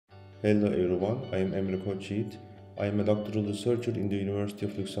Hello everyone, I am Emre Koçyiğit. I am a doctoral researcher in the University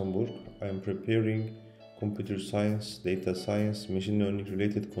of Luxembourg. I am preparing computer science, data science, machine learning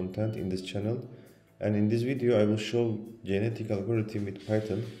related content in this channel. And in this video I will show genetic algorithm with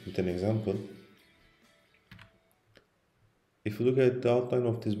Python with an example. If you look at the outline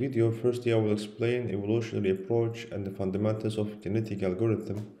of this video, firstly I will explain evolutionary approach and the fundamentals of genetic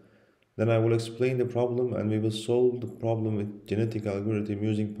algorithm. Then I will explain the problem and we will solve the problem with genetic algorithm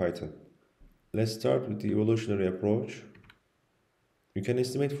using Python. Let's start with the evolutionary approach. You can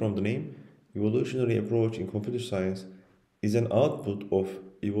estimate from the name, evolutionary approach in computer science is an output of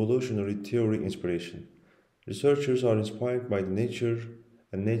evolutionary theory inspiration. Researchers are inspired by the nature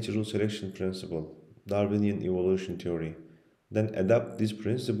and natural selection principle, Darwinian evolution theory, then adapt these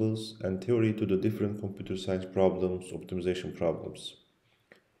principles and theory to the different computer science problems, optimization problems.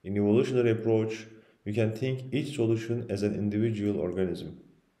 In evolutionary approach, we can think each solution as an individual organism.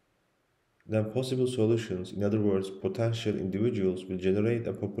 Then possible solutions, in other words, potential individuals will generate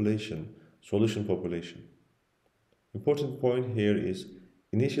a population, solution population. Important point here is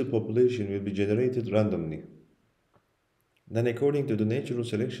initial population will be generated randomly. Then according to the natural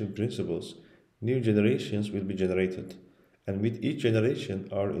selection principles, new generations will be generated. And with each generation,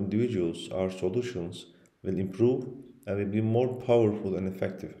 our individuals, our solutions will improve and will be more powerful and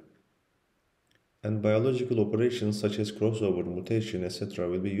effective. And biological operations such as crossover, mutation, etc.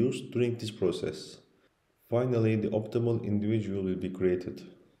 will be used during this process. Finally, the optimal individual will be created.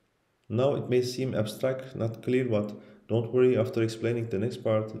 Now it may seem abstract, not clear, but don't worry, after explaining the next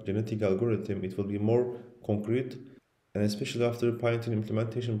part, genetic algorithm, it will be more concrete, and especially after Python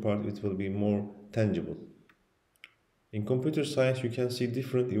implementation part, it will be more tangible. In computer science, you can see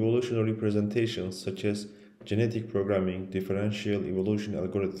different evolutionary presentations such as genetic programming, differential evolution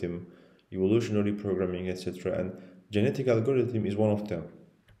algorithm, evolutionary programming, etc. And genetic algorithm is one of them.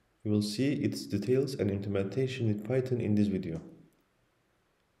 You will see its details and implementation with Python in this video.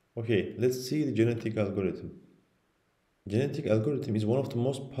 Okay, let's see the genetic algorithm. Genetic algorithm is one of the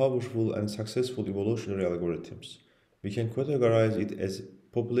most powerful and successful evolutionary algorithms. We can categorize it as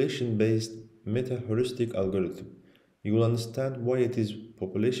population-based meta-heuristic algorithm. You will understand why it is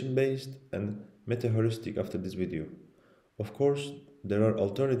population-based and meta-heuristic after this video. Of course, there are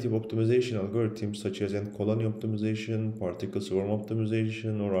alternative optimization algorithms such as colony optimization, particle swarm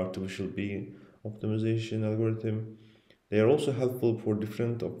optimization, or artificial bee optimization algorithm. They are also helpful for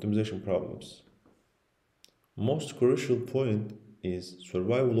different optimization problems. Most crucial point is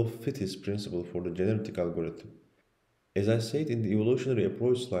survival of fittest principle for the genetic algorithm. As I said in the evolutionary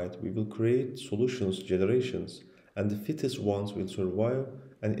approach slide, we will create solutions generations and the fittest ones will survive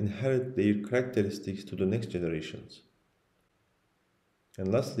and inherit their characteristics to the next generations.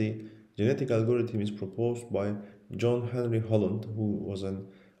 And lastly, genetic algorithm is proposed by John Henry Holland, who was an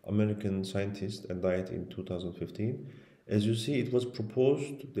American scientist and died in 2015. As you see,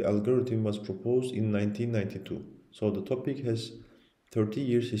 the algorithm was proposed in 1992. So the topic has 30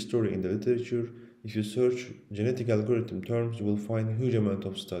 years history in the literature. If you search genetic algorithm terms, you will find a huge amount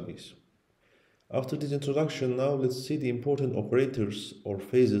of studies. After this introduction, now let's see the important operators or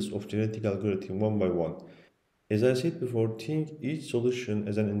phases of genetic algorithm one by one. As I said before, think each solution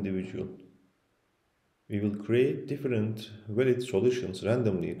as an individual. We will create different valid solutions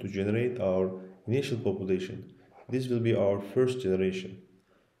randomly to generate our initial population. This will be our first generation.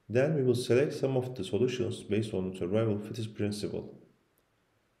 Then we will select some of the solutions based on survival fittest principle.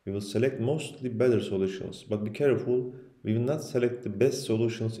 We will select mostly better solutions, but be careful, we will not select the best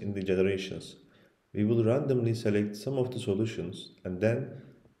solutions in the generations. We will randomly select some of the solutions and then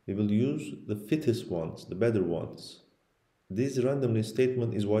we will use the fittest ones, the better ones. This randomly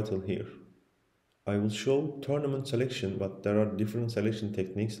statement is vital here. I will show tournament selection, but there are different selection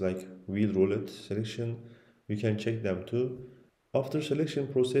techniques like wheel roulette selection. You can check them too. After selection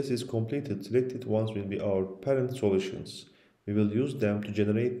process is completed, selected ones will be our parent solutions. We will use them to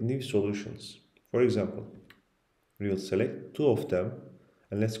generate new solutions. For example, we will select two of them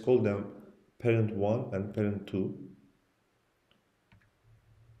and let's call them parent 1 and parent 2.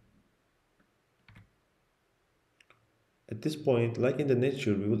 At this point, like in the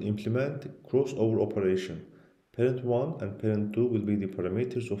nature, we will implement crossover operation. Parent 1 and parent 2 will be the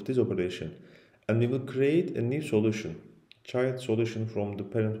parameters of this operation. And we will create a new solution, child solution from the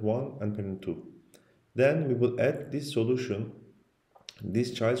parent 1 and parent 2. Then we will add this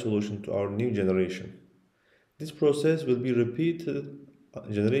child solution to our new generation. This process will be repeated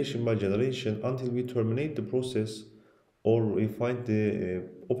generation by generation until we terminate the process or we find the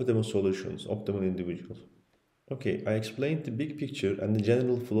optimal solutions, optimal individuals. Okay, I explained the big picture and the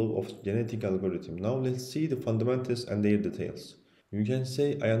general flow of genetic algorithm. Now let's see the fundamentals and their details. You can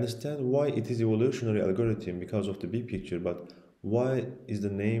say, I understand why it is evolutionary algorithm because of the big picture, but why is the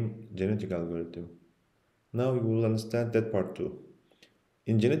name genetic algorithm? Now you will understand that part too.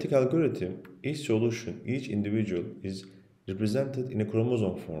 In genetic algorithm, each solution, each individual is represented in a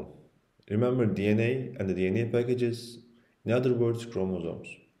chromosome form. Remember DNA and the DNA packages, in other words, chromosomes.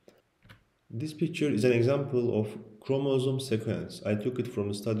 This picture is an example of chromosome sequence. I took it from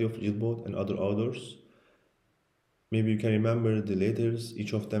the study of Gilbert and other authors. Maybe you can remember the letters,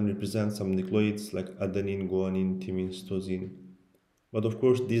 each of them represents some nucleotides like adenine, guanine, thymine, cytosine. But of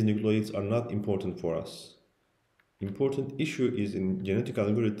course, these nucleotides are not important for us. Important issue is in genetic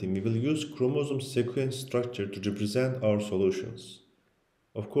algorithm, we will use chromosome sequence structure to represent our solutions.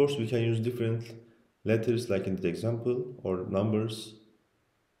 Of course, we can use different letters like in the example or numbers.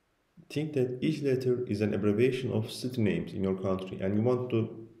 Think that each letter is an abbreviation of city names in your country and you want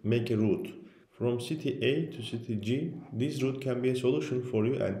to make a route. From city A to city G, this route can be a solution for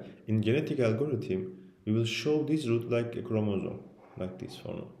you, and in genetic algorithm, we will show this route like a chromosome, like this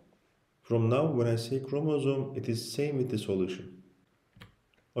for now. From now, when I say chromosome, it is same with the solution.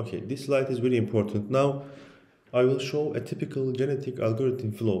 Okay, this slide is very important. Now, I will show a typical genetic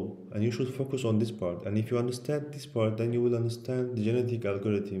algorithm flow, and you should focus on this part. And if you understand this part, then you will understand the genetic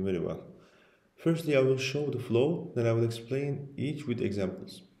algorithm very well. Firstly, I will show the flow, then I will explain each with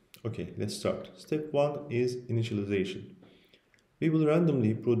examples. Okay, let's start. Step 1 is initialization. We will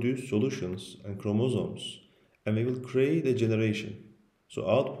randomly produce solutions and chromosomes, and we will create a generation. So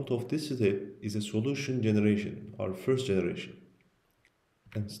output of this step is a solution generation, our first generation.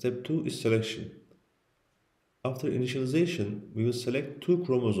 And step 2 is selection. After initialization, we will select two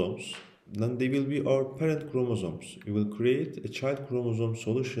chromosomes, then they will be our parent chromosomes. We will create a child chromosome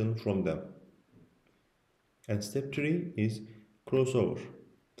solution from them. And step 3 is crossover.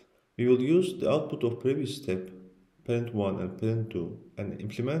 We will use the output of previous step, parent 1 and parent 2, and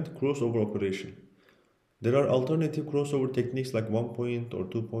implement crossover operation. There are alternative crossover techniques like 1 point or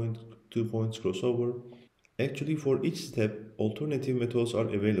 2 point, 2 points crossover. Actually, for each step, alternative methods are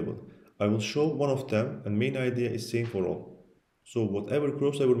available. I will show one of them, and main idea is same for all. So whatever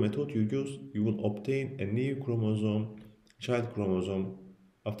crossover method you use, you will obtain a new chromosome, child chromosome,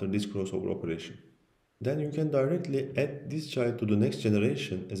 after this crossover operation. Then you can directly add this child to the next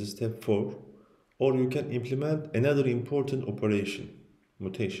generation as a step 4, or you can implement another important operation,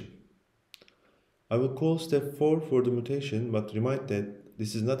 mutation. I will call step 4 for the mutation, but remind that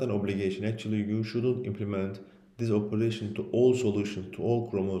this is not an obligation. Actually, you shouldn't implement this operation to all solutions, to all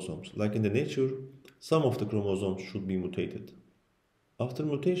chromosomes. Like in the nature, some of the chromosomes should be mutated. After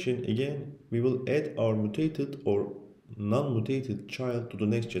mutation, again, we will add our mutated or non-mutated child to the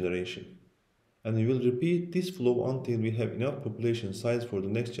next generation. And we will repeat this flow until we have enough population size for the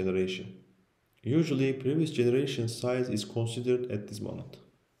next generation. Usually, previous generation size is considered at this moment.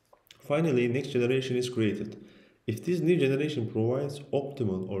 Finally, next generation is created. If this new generation provides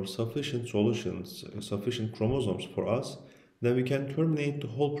optimal or sufficient solutions, sufficient chromosomes for us, then we can terminate the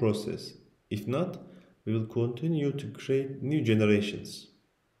whole process. If not, we will continue to create new generations.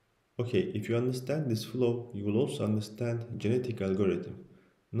 Okay, if you understand this flow, you will also understand genetic algorithm.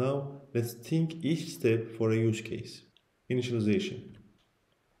 Now, let's think each step for a use case. Initialization.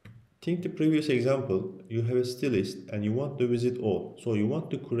 Think the previous example, you have a stylist and you want to visit all. So you want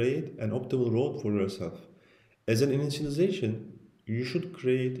to create an optimal road for yourself. As an initialization, you should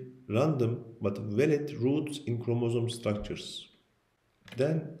create random but valid routes in chromosome structures.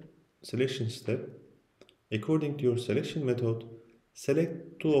 Then, selection step. According to your selection method,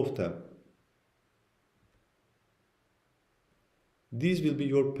 select two of them. These will be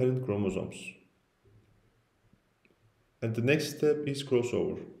your parent chromosomes. And the next step is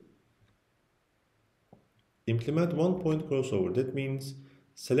crossover. Implement 1 point crossover. That means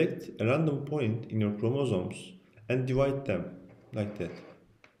select a random point in your chromosomes and divide them like that.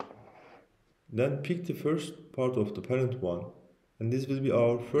 Then pick the first part of the parent one, and this will be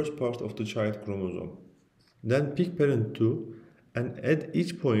our first part of the child chromosome. Then pick parent 2 and add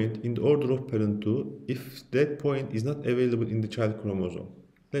each point in the order of parent 2 if that point is not available in the child chromosome.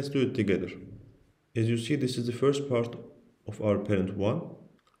 Let's do it together. As you see, this is the first part of our parent 1.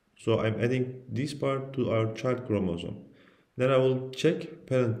 So I'm adding this part to our child chromosome. Then I will check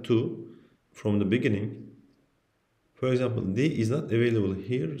parent 2 from the beginning. For example, D is not available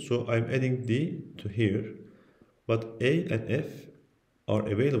here, so I'm adding D to here. But A and F are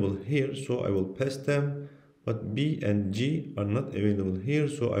available here, so I will pass them. But B and G are not available here,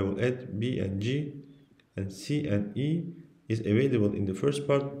 so I will add B and G. And C and E is available in the first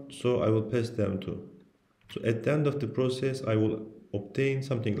part, so I will pass them too. So at the end of the process, I will obtain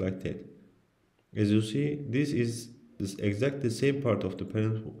something like that. As you see, this is this exactly the same part of the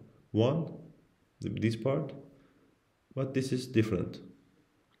parent 1, this part, but this is different.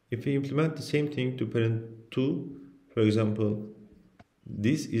 If we implement the same thing to parent 2, for example,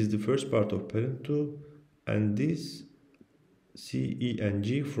 this is the first part of parent 2 and this C, E and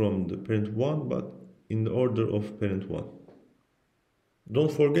G from the parent 1 but in the order of parent 1.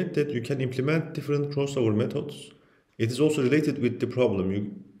 Don't forget that you can implement different crossover methods. It is also related with the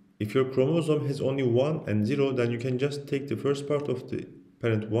problem. If your chromosome has only 1 and 0, then you can just take the first part of the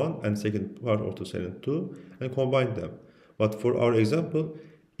parent 1 and second part of the parent 2 and combine them. But for our example,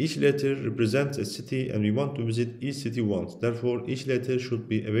 each letter represents a city and we want to visit each city once. Therefore, each letter should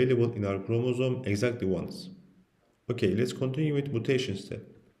be available in our chromosome exactly once. Okay, let's continue with mutation step.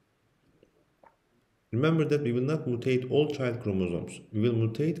 Remember that we will not mutate all child chromosomes. We will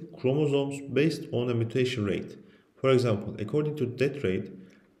mutate chromosomes based on a mutation rate. For example, according to that rate,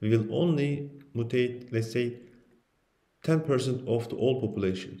 we will only mutate, let's say, 10% of the whole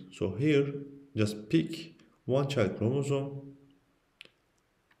population. So here, just pick one child chromosome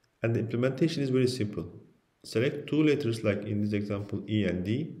and the implementation is very simple. Select two letters like in this example E and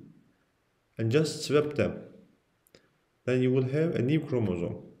D and just swap them. Then you will have a new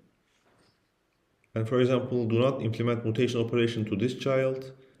chromosome. And for example, do not implement mutation operation to this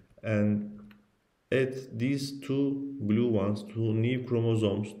child and add these two blue ones, two new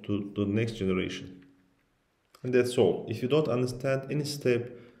chromosomes to the next generation. And that's all. If you don't understand any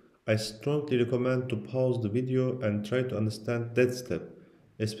step, I strongly recommend to pause the video and try to understand that step,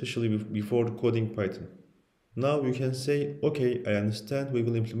 especially before coding Python. Now you can say, okay, I understand we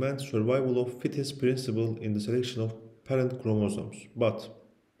will implement survival of fittest principle in the selection of parent chromosomes, but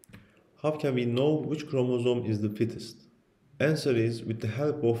how can we know which chromosome is the fittest? Answer is with the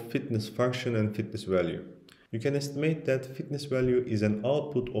help of fitness function and fitness value. You can estimate that fitness value is an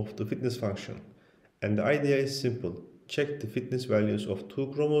output of the fitness function. And the idea is simple. Check the fitness values of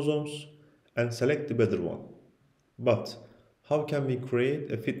two chromosomes and select the better one. But how can we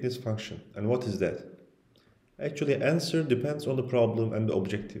create a fitness function and what is that? Actually, answer depends on the problem and the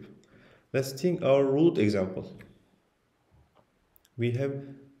objective. Let's think our route example. We have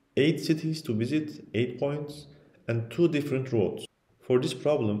 8 cities to visit, 8 points, and 2 different routes. For this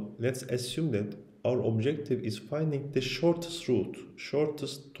problem, let's assume that our objective is finding the shortest route,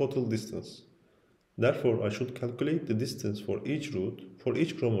 shortest total distance. Therefore, I should calculate the distance for each route for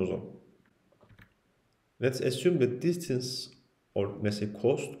each chromosome. Let's assume that distance or let's say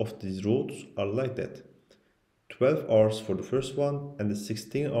cost of these routes are like that. 12 hours for the first one and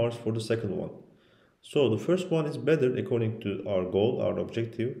 16 hours for the second one. So the first one is better according to our goal, our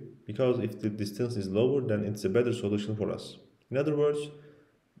objective, because if the distance is lower, then it's a better solution for us. In other words,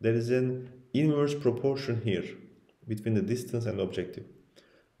 there is an inverse proportion here between the distance and the objective.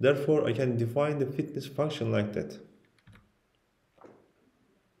 Therefore, I can define the fitness function like that.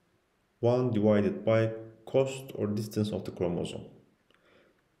 1 divided by cost or distance of the chromosome.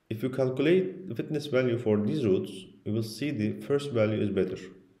 If you calculate the fitness value for these routes, you will see the first value is better.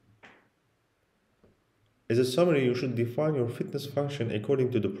 As a summary, you should define your fitness function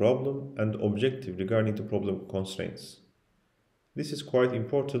according to the problem and objective regarding the problem constraints. This is quite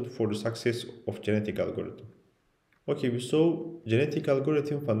important for the success of genetic algorithm. Okay, we saw genetic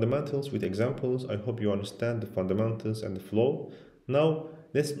algorithm fundamentals with examples. I hope you understand the fundamentals and the flow. Now,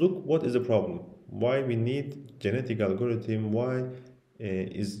 let's look what is the problem. Why we need genetic algorithm? Why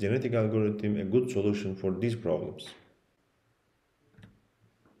is genetic algorithm a good solution for these problems?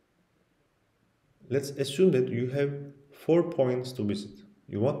 Let's assume that you have 4 points to visit.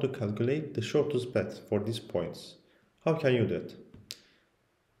 You want to calculate the shortest path for these points. How can you do that?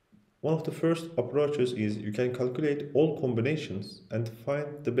 One of the first approaches is you can calculate all combinations and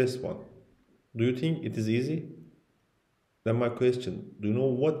find the best one. Do you think it is easy? Then my question, do you know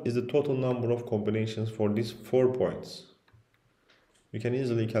what is the total number of combinations for these 4 points? You can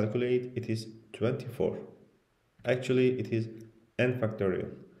easily calculate it is 24. Actually, it is n factorial.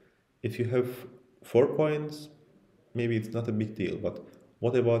 If you have 4 points, maybe it's not a big deal, but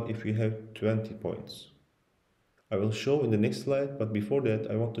what about if you have 20 points? I will show in the next slide, but before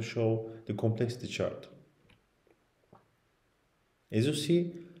that, I want to show the complexity chart. As you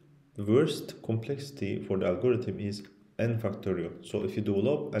see, the worst complexity for the algorithm is n factorial. So if you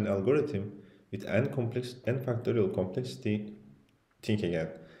develop an algorithm with n factorial complexity, think again.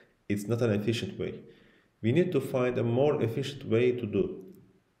 It's not an efficient way. We need to find a more efficient way to do.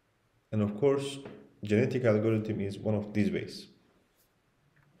 And of course, genetic algorithm is one of these ways.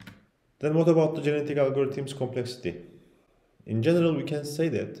 Then what about the genetic algorithm's complexity? In general, we can say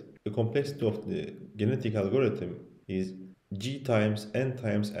that the complexity of the genetic algorithm is G times N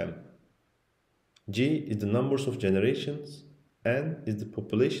times M. G is the numbers of generations, N is the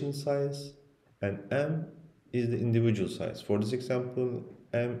population size, and M is the individual size. For this example,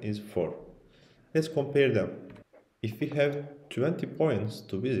 M is 4. Let's compare them. If we have 20 points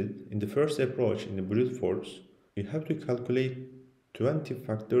to visit in the first approach in the brute force, we have to calculate 20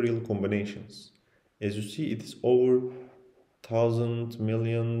 factorial combinations. As you see, it is over 1000,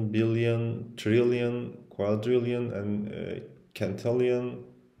 million, billion, trillion, quadrillion, and cantillion.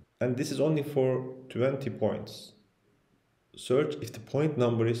 And this is only for 20 points. Search if the point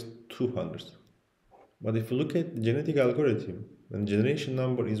number is 200. But if you look at the genetic algorithm, then the generation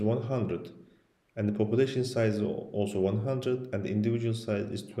number is 100, and the population size is also 100, and the individual size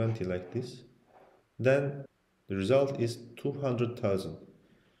is 20 like this, then the result is 200,000.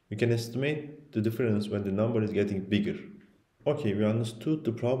 You can estimate the difference when the number is getting bigger. Okay, we understood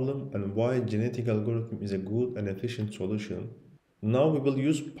the problem and why genetic algorithm is a good and efficient solution. Now we will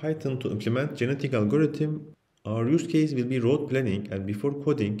use Python to implement genetic algorithm. Our use case will be route planning, and before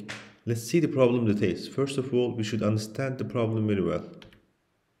coding, let's see the problem details. First of all, we should understand the problem very well.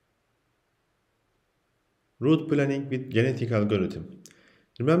 Route planning with genetic algorithm.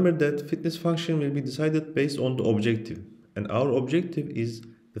 Remember that fitness function will be decided based on the objective, and our objective is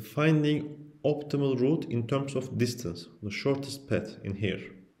the finding optimal route in terms of distance, the shortest path in here.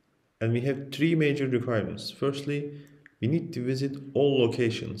 And we have three major requirements. Firstly, we need to visit all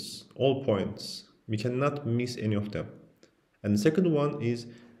locations, all points. We cannot miss any of them. And the second one is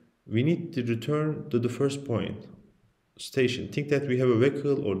we need to return to the first point, station. Think that we have a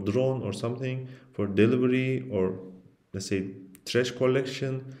vehicle or drone or something for delivery or let's say trash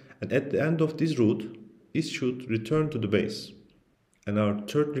collection, and at the end of this route, it should return to the base. And our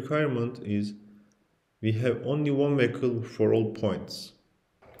third requirement is we have only one vehicle for all points.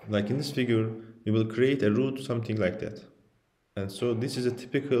 Like in this figure, we will create a route something like that. And so this is a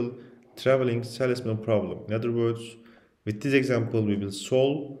typical traveling salesman problem. In other words, with this example, we will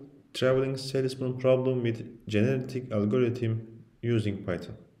solve traveling salesman problem with genetic algorithm using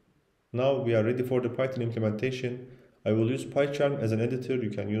Python. Now we are ready for the Python implementation. I will use PyCharm as an editor. You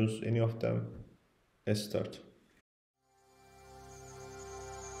can use any of them. Let's start.